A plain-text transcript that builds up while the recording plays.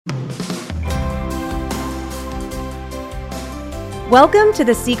Welcome to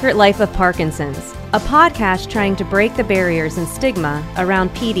The Secret Life of Parkinson's, a podcast trying to break the barriers and stigma around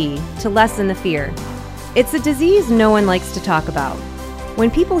PD to lessen the fear. It's a disease no one likes to talk about. When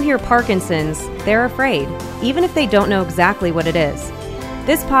people hear Parkinson's, they're afraid, even if they don't know exactly what it is.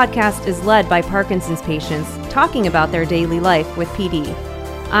 This podcast is led by Parkinson's patients talking about their daily life with PD.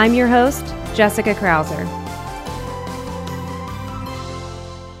 I'm your host, Jessica Krauser.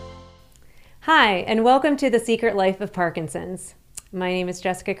 Hi, and welcome to The Secret Life of Parkinson's. My name is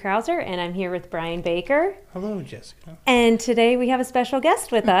Jessica Krauser, and I'm here with Brian Baker. Hello, Jessica. And today we have a special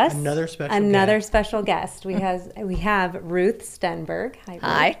guest with us. Another special guest. We have Ruth Stenberg. Hi, Ruth.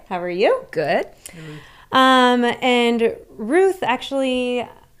 Hi. How are you? Good. And Ruth, actually,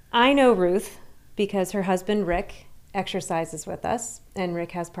 I know Ruth because her husband, Rick, exercises with us, and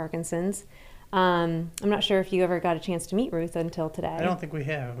Rick has Parkinson's. I'm not sure if you ever got a chance to meet Ruth until today. I don't think we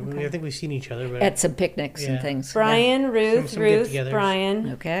have. Okay. I think we've seen each other. But At some picnics and things. Brian, Ruth, Some Ruth, get-togethers.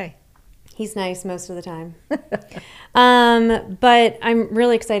 Brian. Okay. He's nice most of the time. But I'm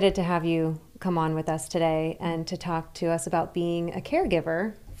really excited to have you come on with us today and to talk to us about being a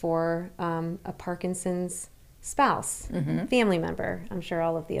caregiver for a Parkinson's spouse, family member, I'm sure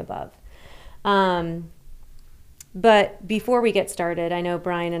all of the above. But before we get started, I know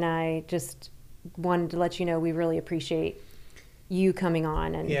Brian and I just wanted to let you know we really appreciate you coming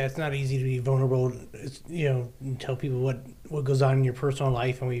on. And yeah, it's not easy to be vulnerable, and tell people what goes on in your personal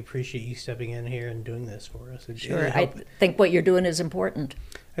life, and we appreciate you stepping in here and doing this for us. Sure. I think what you're doing is important.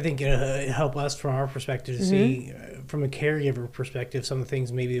 I think it helped us from our perspective to see, from a caregiver perspective, some of the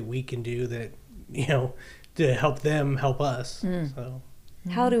things maybe that we can do that, to help them help us. So.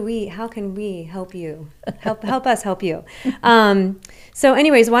 How can we help you? Help us help you. So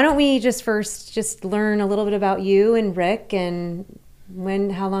anyways, why don't we just learn a little bit about you and Rick and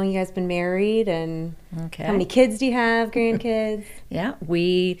how long you guys been married and how many kids do you have, grandkids? Yeah,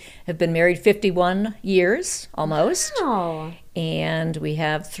 we have been married 51 years almost. Oh. And we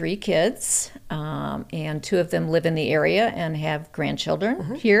have 3 kids, and 2 of them live in the area and have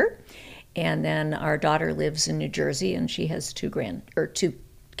grandchildren here. And then our daughter lives in New Jersey, and she has 2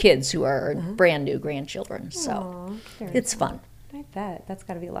 kids who are brand new grandchildren. So it's fun. I bet that's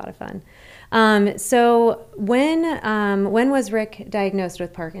got to be a lot of fun. So when was Rick diagnosed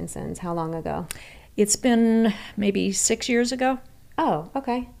with Parkinson's? How long ago? It's been maybe 6 years ago. Oh,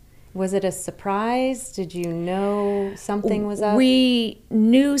 okay. Was it a surprise? Did you know something was up? We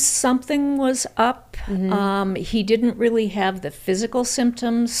knew something was up. He didn't really have the physical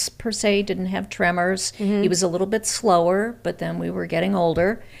symptoms per se, didn't have tremors. He was a little bit slower, but then we were getting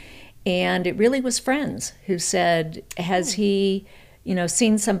older. And it really was friends who said, has he,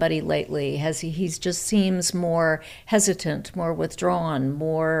 seen somebody lately? He just seems more hesitant, more withdrawn,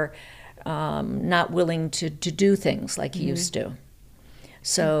 more not willing to do things like he used to.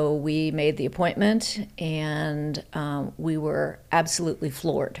 So we made the appointment, and we were absolutely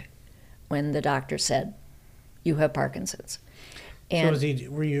floored when the doctor said, "You have Parkinson's." And So did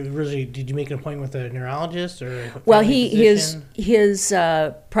you make an appointment with a neurologist or? Well, his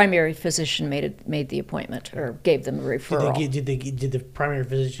primary physician made the appointment or gave them a referral. Did the primary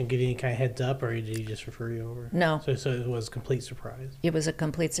physician give you any kind of heads up, or did he just refer you over? No. So it was a complete surprise. It was a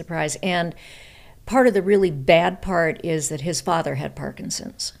complete surprise, and part of the really bad part is that his father had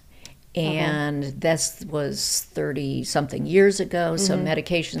Parkinson's. And this was 30-something years ago, so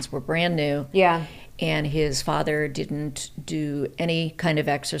medications were brand new. Yeah. And his father didn't do any kind of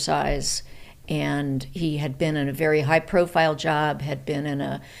exercise. And he had been in a very high-profile job, had been in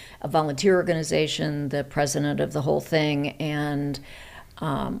a volunteer organization, the president of the whole thing, and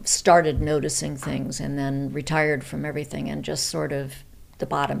started noticing things, and then retired from everything, and just sort of the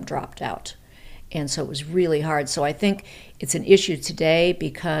bottom dropped out. And so it was really hard. So I think it's an issue today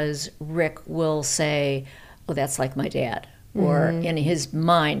because Rick will say, "Oh, that's like my dad." Or in his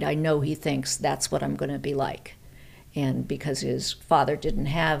mind, I know he thinks that's what I'm going to be like. And because his father didn't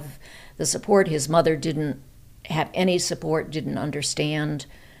have the support, his mother didn't have any support, didn't understand,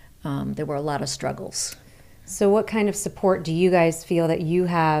 there were a lot of struggles. So what kind of support do you guys feel that you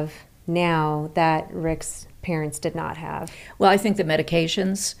have now that Rick's parents did not have? Well, I think the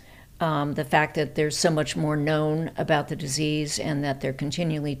medications, the fact that there's so much more known about the disease and that they're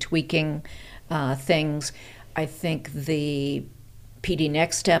continually tweaking things. I think the PD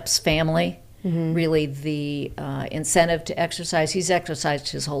Next Steps family, really the incentive to exercise. He's exercised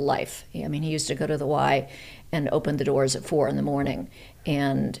his whole life. I mean, he used to go to the Y and open the doors at 4 a.m.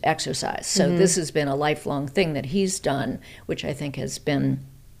 and exercise. So this has been a lifelong thing that he's done, which I think has been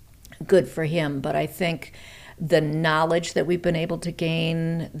good for him. But I think the knowledge that we've been able to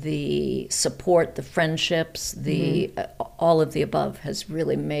gain, the support, the friendships, all of the above has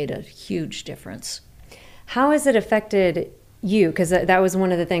really made a huge difference. How has it affected you? Because that was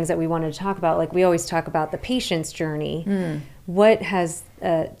one of the things that we wanted to talk about. Like, we always talk about the patient's journey. What has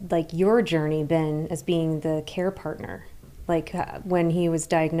like your journey been as being the care partner? Like, when he was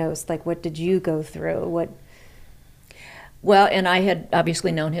diagnosed, like, what did you go through? Well, and I had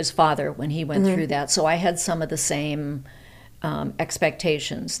obviously known his father when he went through that, so I had some of the same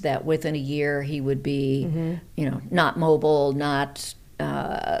expectations that within a year he would be, not mobile, not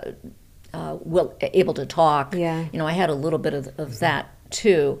able to talk. Yeah. I had a little bit of that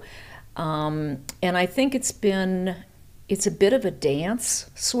too, and I think it's a bit of a dance,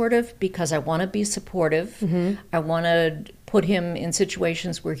 sort of, because I want to be supportive. I want to put him in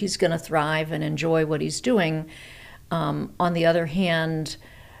situations where he's going to thrive and enjoy what he's doing. On the other hand,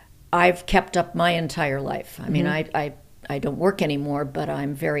 I've kept up my entire life. I mean, I don't work anymore, but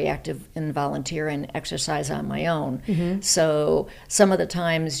I'm very active in volunteer and exercise on my own. So some of the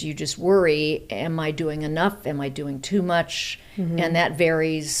times you just worry, am I doing enough? Am I doing too much? And that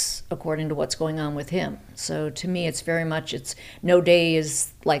varies according to what's going on with him. So to me, it's very much, no day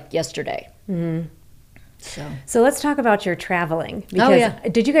is like yesterday. So let's talk about your traveling. Because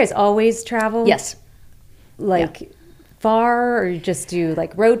did you guys always travel? Yes. Far, or you just do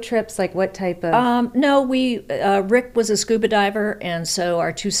like road trips? Like, what type of? No, Rick was a scuba diver, and so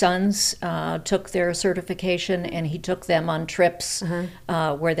our two sons took their certification, and he took them on trips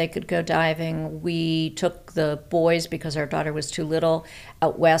where they could go diving. We took the boys, because our daughter was too little,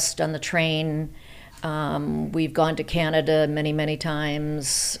 out west on the train. We've gone to Canada many, many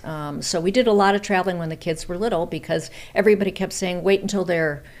times. So we did a lot of traveling when the kids were little, because everybody kept saying, wait until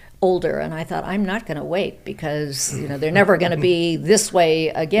they're older, and I thought, I'm not going to wait, because they're never going to be this way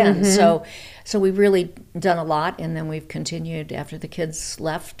again. So we've really done a lot, and then we've continued after the kids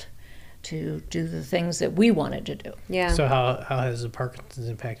left to do the things that we wanted to do. Yeah. So how has the Parkinson's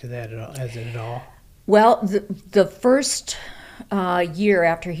impacted that at all? Has it at all? Well, the first year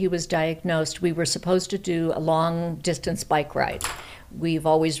after he was diagnosed, we were supposed to do a long distance bike ride. We've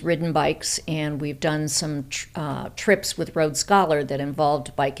always ridden bikes, and we've done some trips with Road Scholar that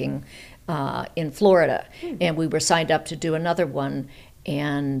involved biking in Florida. And we were signed up to do another one,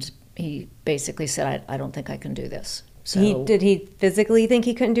 and he basically said, I don't think I can do this. So Did he physically think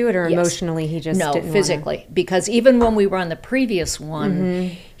he couldn't do it, or yes. Emotionally he just didn't No, physically. Because even when we were on the previous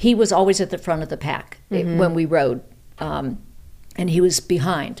one, he was always at the front of the pack when we rode. And he was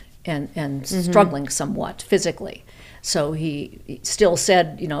behind and struggling somewhat physically. So he still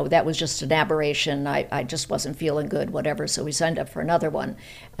said, that was just an aberration. I just wasn't feeling good, whatever. So we signed up for another one.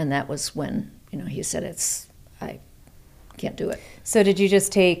 And that was when, he said, I can't do it. So did you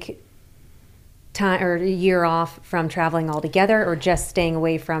just take time or a year off from traveling altogether, or just staying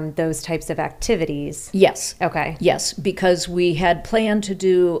away from those types of activities? Yes. Okay. Yes, because we had planned to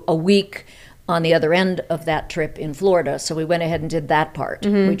do a week on the other end of that trip in Florida. So we went ahead and did that part.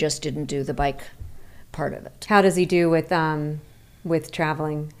 We just didn't do the bike part of it. How does he do with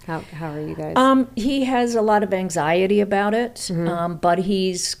traveling? How are you guys? He has a lot of anxiety about it, but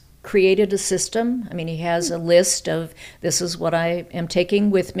he's created a system. I mean, he has a list of, this is what I am taking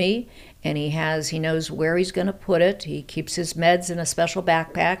with me, and he knows where he's going to put it. He keeps his meds in a special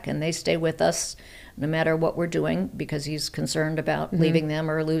backpack, and they stay with us no matter what we're doing, because he's concerned about leaving them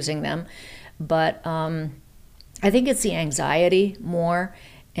or losing them. But I think it's the anxiety more.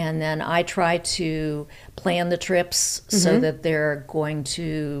 And then I try to plan the trips so that they're going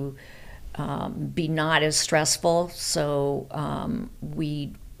to be not as stressful. So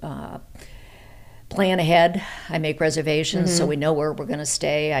we plan ahead. I make reservations so we know where we're going to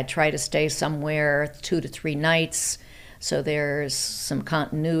stay. I try to stay somewhere 2 to 3 nights, so there's some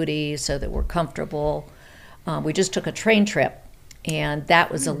continuity so that we're comfortable. We just took a train trip, and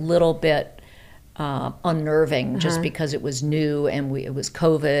that was a little bit unnerving just because it was new, and it was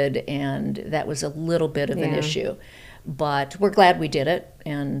COVID, and that was a little bit of an issue. But we're glad we did it.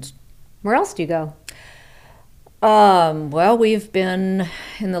 And where else do you go? Well, we've been,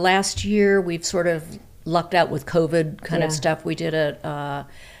 in the last year, we've sort of lucked out with COVID kind of stuff. We did a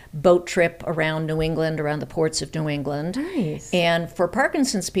boat trip around New England, around the ports of New England. Nice. And for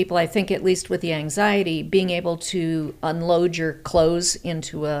Parkinson's people, I think, at least with the anxiety, being able to unload your clothes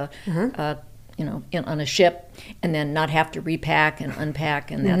into on a ship, and then not have to repack and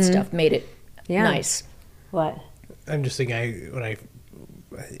unpack and that stuff made it nice. What? I'm just thinking, right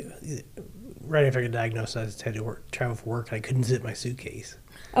after I got diagnosed, I just had to travel for work. I couldn't zip my suitcase.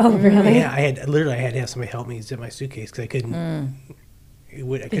 Oh, really? Yeah, I had to have somebody help me zip my suitcase because I couldn't.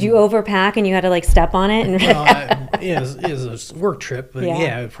 Did you overpack and you had to like step on it? And it was a work trip, but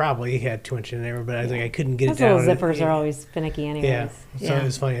I probably had too much in there. But I think I couldn't get those it down. Those little zippers are always finicky, anyways. Yeah, so it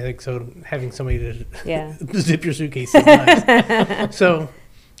was funny. I think so. Having somebody to zip your suitcase is nice. So,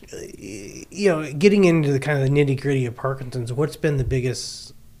 getting into the kind of the nitty gritty of Parkinson's, what's been the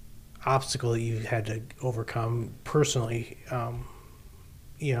biggest obstacle that you've had to overcome personally?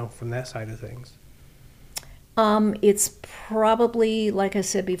 From that side of things. It's probably, like I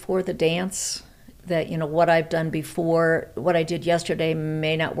said before, the dance. That, what I've done before, what I did yesterday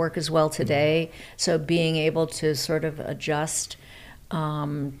may not work as well today. So being able to sort of adjust.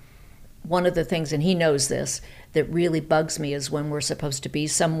 One of the things, and he knows this, that really bugs me is when we're supposed to be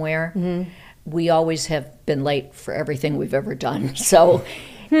somewhere. Mm-hmm. We always have been late for everything we've ever done. So,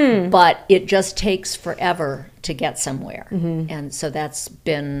 but it just takes forever to get somewhere. Mm-hmm. And so that's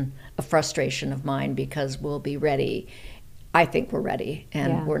been a frustration of mine because we'll be ready. I think we're ready,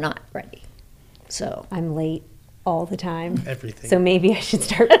 and we're not ready. So I'm late all the time. Everything. So maybe I should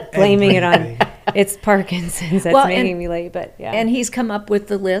start blaming it on it's Parkinson's that's making me late. But and he's come up with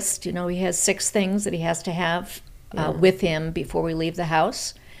the list. He has 6 things that he has to have with him before we leave the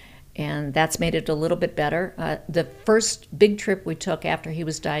house, and that's made it a little bit better. The first big trip we took after he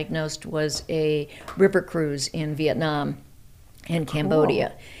was diagnosed was a river cruise in Vietnam and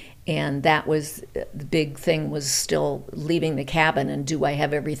Cambodia. And that was the big thing, was still leaving the cabin and do I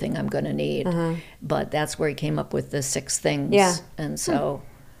have everything I'm going to need? Uh-huh. But that's where he came up with the 6 things. Yeah. And so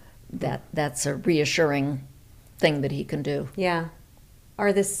that's a reassuring thing that he can do. Yeah.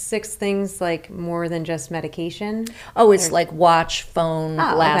 Are the 6 things like more than just medication? Oh, it's like watch, phone,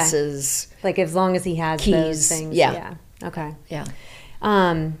 glasses. Okay. Like as long as he has keys, those things. Yeah. Okay. Yeah.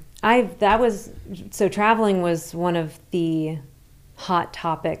 So traveling was one of the hot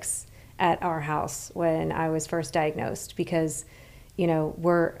topics at our house when I was first diagnosed because,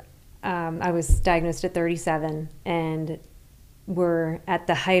 I was diagnosed at 37 and we're at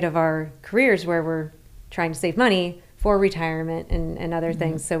the height of our careers where we're trying to save money for retirement and other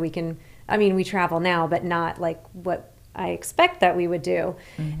things so we can, we travel now, but not like what I expect that we would do.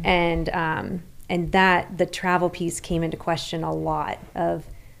 Mm-hmm. And that the travel piece came into question a lot of,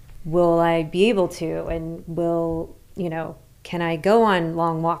 will I be able to, and will, can I go on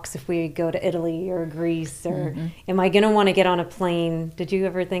long walks if we go to Italy or Greece, or am I going to want to get on a plane? Did you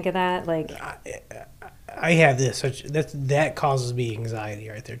ever think of that? Like, I have this. That causes me anxiety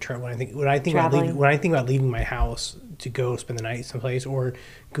right there. When I think about leaving my house to go spend the night someplace, or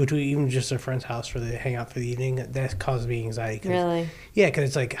go to even just a friend's house hang out for the evening, that causes me anxiety. Really? Yeah, because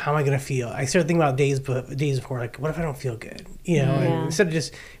it's like, how am I going to feel? I start thinking about days before, like, what if I don't feel good? And instead of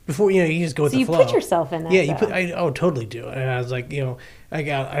just before, you just go with the flow. So you put yourself in that. Yeah, I totally do. And I was like,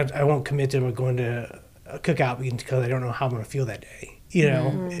 I won't commit to going to a cookout because I don't know how I'm going to feel that day.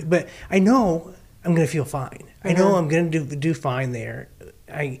 But I know I'm going to feel fine. I know I'm going to do fine there.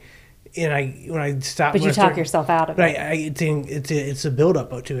 When I stop. But you talk yourself out of it. I think it's a build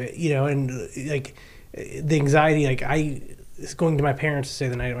up to it, and like the anxiety. Like it's going to my parents to stay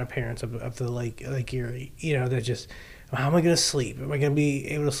the night at my parents up to the Lake Erie. That just, how am I going to sleep? Am I going to be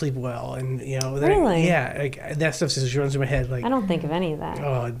able to sleep well? And really, that stuff just runs through my head. Like, I don't think of any of that.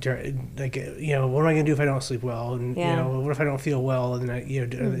 Oh, like what am I going to do if I don't sleep well? And what if I don't feel well?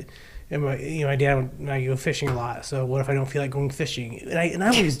 And and my dad and I go fishing a lot. So what if I don't feel like going fishing? And I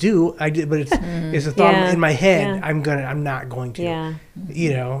always do. I do, but it's a thought in my head. Yeah. I'm not going to. Yeah.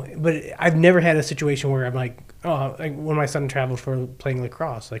 But I've never had a situation where I'm like, like when my son traveled for playing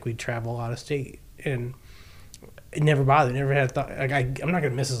lacrosse, like we'd travel out of state, and it never bothered. Never had a thought. Like I'm not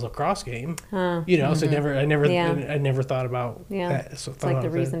going to miss his lacrosse game. So I never thought about that. So it's like the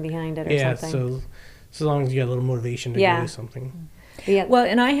reason behind it or something. So as long as you got a little motivation to do something. Yeah. Well,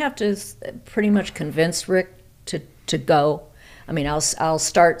 and I have to pretty much convince Rick to go. I'll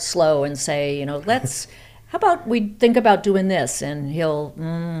start slow and say, how about we think about doing this? And he'll,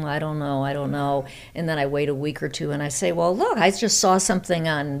 I don't know. And then I wait a week or two and I say, well, look, I just saw something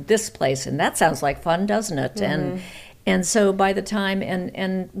on this place and that sounds like fun, doesn't it? Mm-hmm. And so by the time,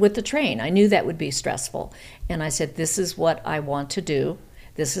 and with the train, I knew that would be stressful. And I said, this is what I want to do.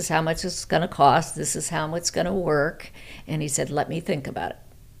 This is how much it's going to cost. This is how it's going to work. And he said, let me think about it.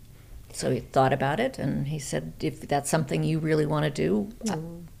 So he thought about it, and he said, if that's something you really want to do,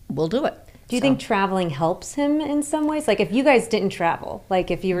 we'll do it. Do you think traveling helps him in some ways? Like if you guys didn't travel,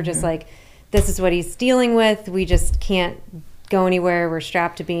 like if you were just like, this is what he's dealing with, we just can't go anywhere, we're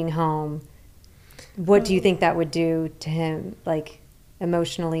strapped to being home. What do you think that would do to him, like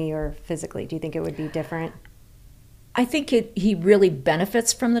emotionally or physically? Do you think it would be different? I think he really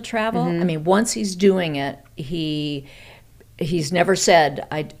benefits from the travel. Once he's doing it, he's never said,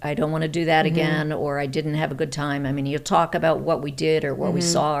 I don't want to do that again, or I didn't have a good time. I mean, he'll talk about what we did or what we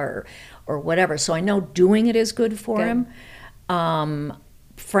saw or whatever. So I know doing it is good for him.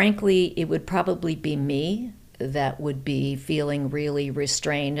 Frankly, it would probably be me that would be feeling really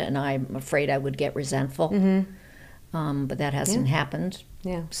restrained, and I'm afraid I would get resentful. But that hasn't happened.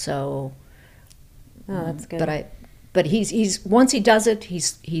 Yeah. So. Oh, that's good. But he's once he does it,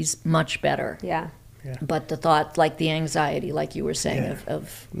 he's much better. Yeah. Yeah. But the thought, like the anxiety, like you were saying,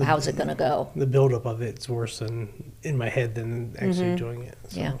 of how's it going to go? The buildup of it's worse than in my head than actually doing it.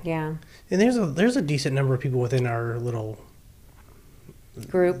 So. Yeah. Yeah. And there's a decent number of people within our little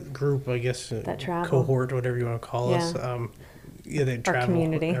Group, I guess, that travel. cohort, whatever you want to call us. They travel.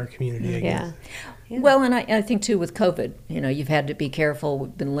 Community. Our community, I guess. Yeah. Well, and I think too with COVID, you've had to be careful.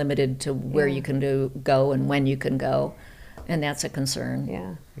 We've been limited to where you can go and when you can go, and that's a concern.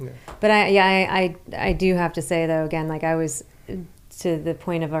 Yeah. Yeah. But I do have to say though, again, like I was to the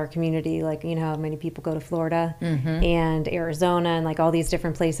point of our community, like how many people go to Florida and Arizona and like all these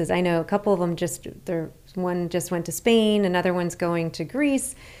different places. I know a couple of them one just went to Spain, another one's going to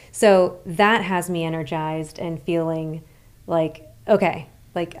Greece. So that has me energized and feeling like, okay,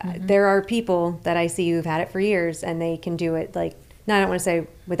 like there are people that I see who've had it for years and they can do it, like, I don't want to say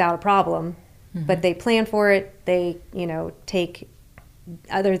without a problem, but they plan for it. They, take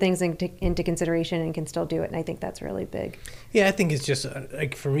other things into consideration and can still do it. And I think that's really big. Yeah, I think it's just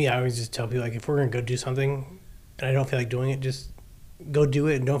like for me, I always just tell people, like, if we're going to go do something and I don't feel like doing it, just go do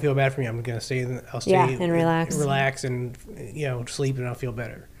it and don't feel bad for me. I'm going to stay and relax and sleep, and I'll feel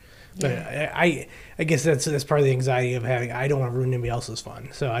better. But I guess that's part of the anxiety of having. I don't want to ruin anybody else's fun,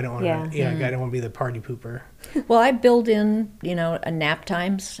 so I don't want to. I don't want to be the party pooper. Well, I build in, a nap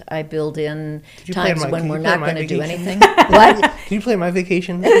times. I build in times when we're not going to do anything. What? Can you plan my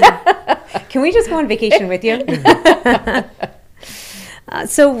vacation? Can we just go on vacation with you?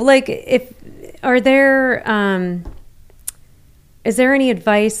 So, like, is there any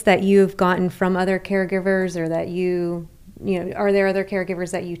advice that you've gotten from other caregivers, or that are there other caregivers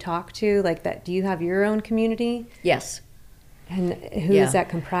that you talk to? Like that, do you have your own community? Yes. And who is that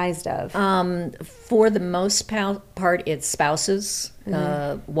comprised of? For the most part, it's spouses,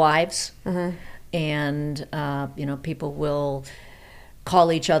 wives, and people will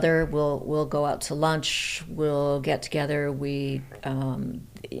call each other. We'll go out to lunch. We'll get together.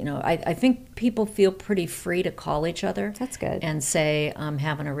 I think people feel pretty free to call each other. That's good. And say, I'm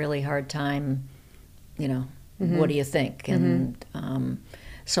having a really hard time. What do you think? And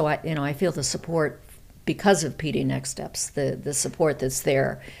so I feel the support because of PD Next Steps. The support that's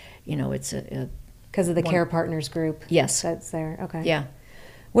there. It's because of the Care Partners group. Yes, that's there. Okay. Yeah.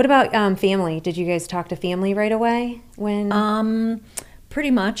 What about family? Did you guys talk to family right away when?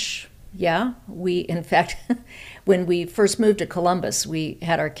 Pretty much. Yeah. We, in fact, when we first moved to Columbus, we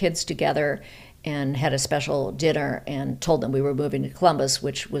had our kids together and had a special dinner and told them we were moving to Columbus,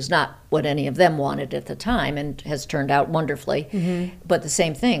 which was not what any of them wanted at the time and has turned out wonderfully. But the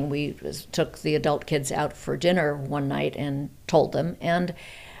same thing, we took the adult kids out for dinner one night and told them. And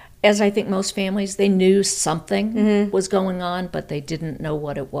as I think most families, they knew something was going on, but they didn't know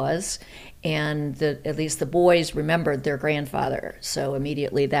what it was. And at least the boys remembered their grandfather. So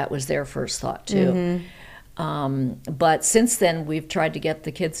immediately that was their first thought too. But since then, we've tried to get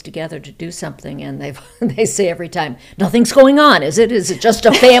the kids together to do something, and they say every time, nothing's going on, is it? Is it just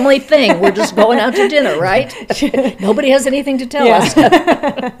a family thing? We're just going out to dinner, right? Nobody has anything to tell us.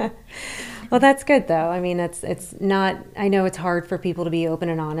 Well, that's good, though. I mean, it's not, I know it's hard for people to be open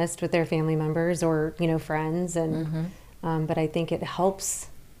and honest with their family members or, friends, and but I think it helps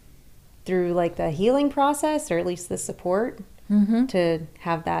through, like, the healing process, or at least the support, to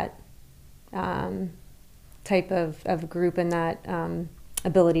have that type of group and that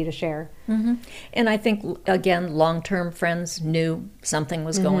ability to share. And I think, again, long-term friends knew something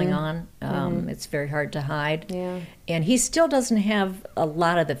was going on. It's very hard to hide. Yeah. And he still doesn't have a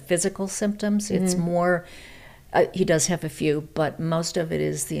lot of the physical symptoms. It's more, he does have a few, but most of it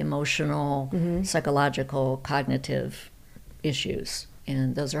is the emotional, psychological, cognitive issues.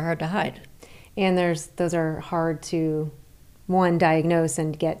 And those are hard to hide. And those are hard to diagnose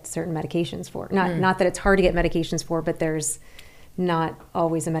and get certain medications for. Not that it's hard to get medications for, but there's not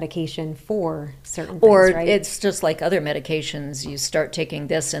always a medication for certain things, or right? It's just like other medications. You start taking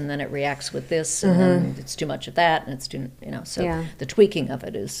this and then it reacts with this, and then it's too much of that, and it's too, so the tweaking of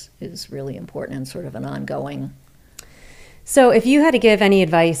it is really important and sort of an ongoing. So if you had to give any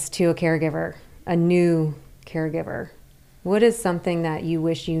advice to a caregiver, a new caregiver, what is something that you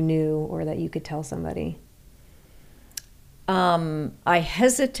wish you knew or that you could tell somebody? I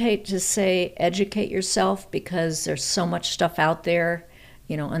hesitate to say educate yourself because there's so much stuff out there,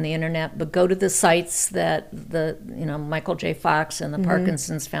 on the internet, but go to the sites that Michael J. Fox and the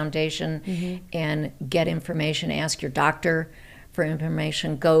Parkinson's Foundation and get information. Ask your doctor for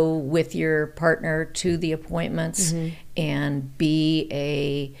information. Go with your partner to the appointments and be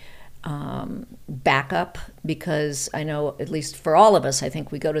a backup, because I know, at least for all of us, I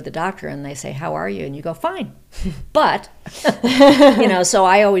think we go to the doctor and they say, how are you? And you go, fine. But, so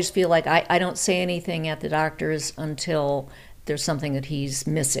I always feel like I don't say anything at the doctor's until there's something that he's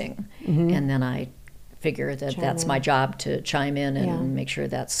missing. And then I figure that that's my job to chime in and make sure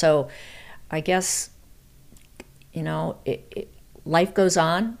that's so. I guess, life goes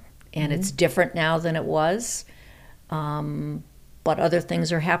on, and it's different now than it was. But other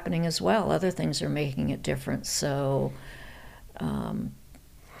things are happening as well. Other things are making it different. So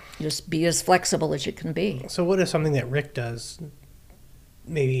just be as flexible as you can be. So what is something that Rick does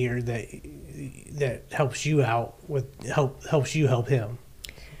maybe, or that helps you out helps you help him?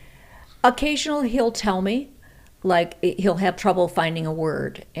 Occasionally he'll tell me, like he'll have trouble finding a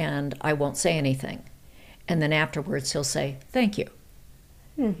word and I won't say anything. And then afterwards he'll say, thank you.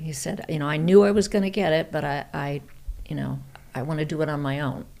 He said, I knew I was going to get it, but I want to do it on my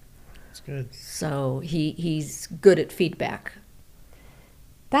own. That's good. So he's good at feedback.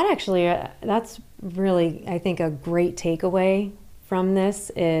 That actually, that's really, I think, a great takeaway from this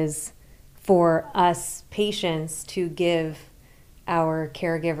is for us patients to give our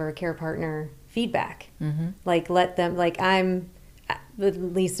caregiver, care partner feedback. Like let them, like I'm, at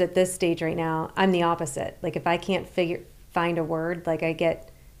least at this stage right now, I'm the opposite. Like if I can't find a word, like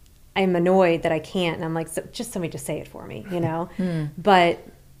I'm annoyed that I can't, and I'm like, just somebody to say it for me, But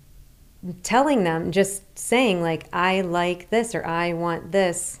telling them, just saying like, I like this or I want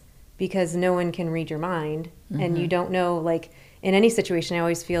this, because no one can read your mind, and you don't know, like in any situation, I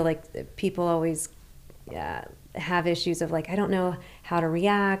always feel like people always have issues of like, I don't know how to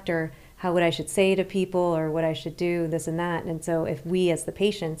react or what I should say to people or what I should do, this and that. And so if we as the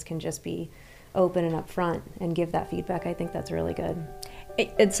patients can just be open and upfront and give that feedback, I think that's really good.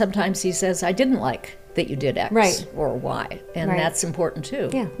 And sometimes he says, I didn't like that you did X or Y, and that's important too.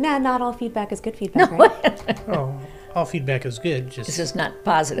 Yeah, not all feedback is good feedback, right? Oh, all feedback is good. This is not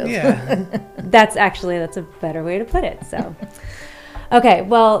positive. Yeah. That's a better way to put it. So, okay,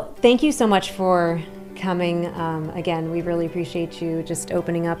 well, thank you so much for coming. Again, we really appreciate you just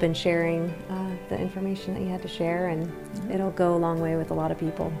opening up and sharing the information that you had to share, and it'll go a long way with a lot of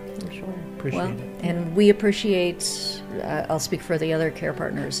people, I'm sure. Appreciate it. And we appreciate, I'll speak for the other care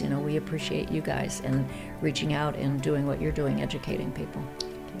partners, we appreciate you guys and reaching out and doing what you're doing, educating people.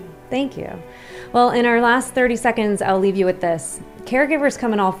 Thank you. Well, in our last 30 seconds, I'll leave you with this. Caregivers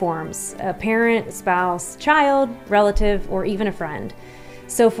come in all forms: a parent, spouse, child, relative, or even a friend.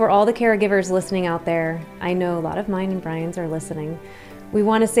 So for all the caregivers listening out there, I know a lot of mine and Brian's are listening. We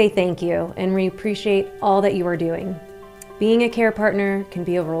want to say thank you, and we appreciate all that you are doing. Being a care partner can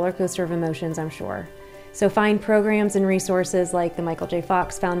be a roller coaster of emotions, I'm sure. So find programs and resources like the Michael J.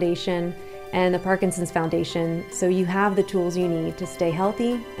 Fox Foundation and the Parkinson's Foundation so you have the tools you need to stay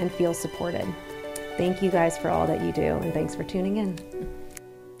healthy and feel supported. Thank you guys for all that you do, and thanks for tuning in.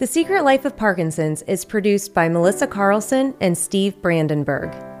 The Secret Life of Parkinson's is produced by Melissa Carlson and Steve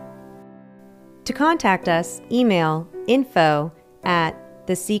Brandenburg. To contact us, email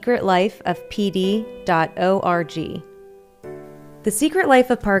info@thesecretlifeofpd.org. The Secret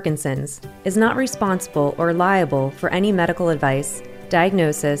Life of Parkinson's is not responsible or liable for any medical advice,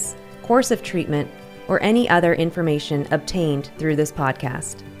 diagnosis, course of treatment, or any other information obtained through this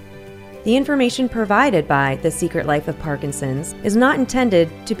podcast. The information provided by The Secret Life of Parkinson's is not intended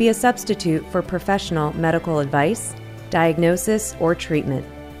to be a substitute for professional medical advice, diagnosis, or treatment.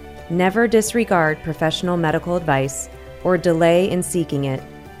 Never disregard professional medical advice or delay in seeking it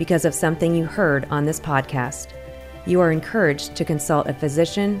because of something you heard on this podcast. You are encouraged to consult a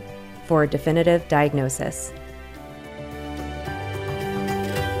physician for a definitive diagnosis.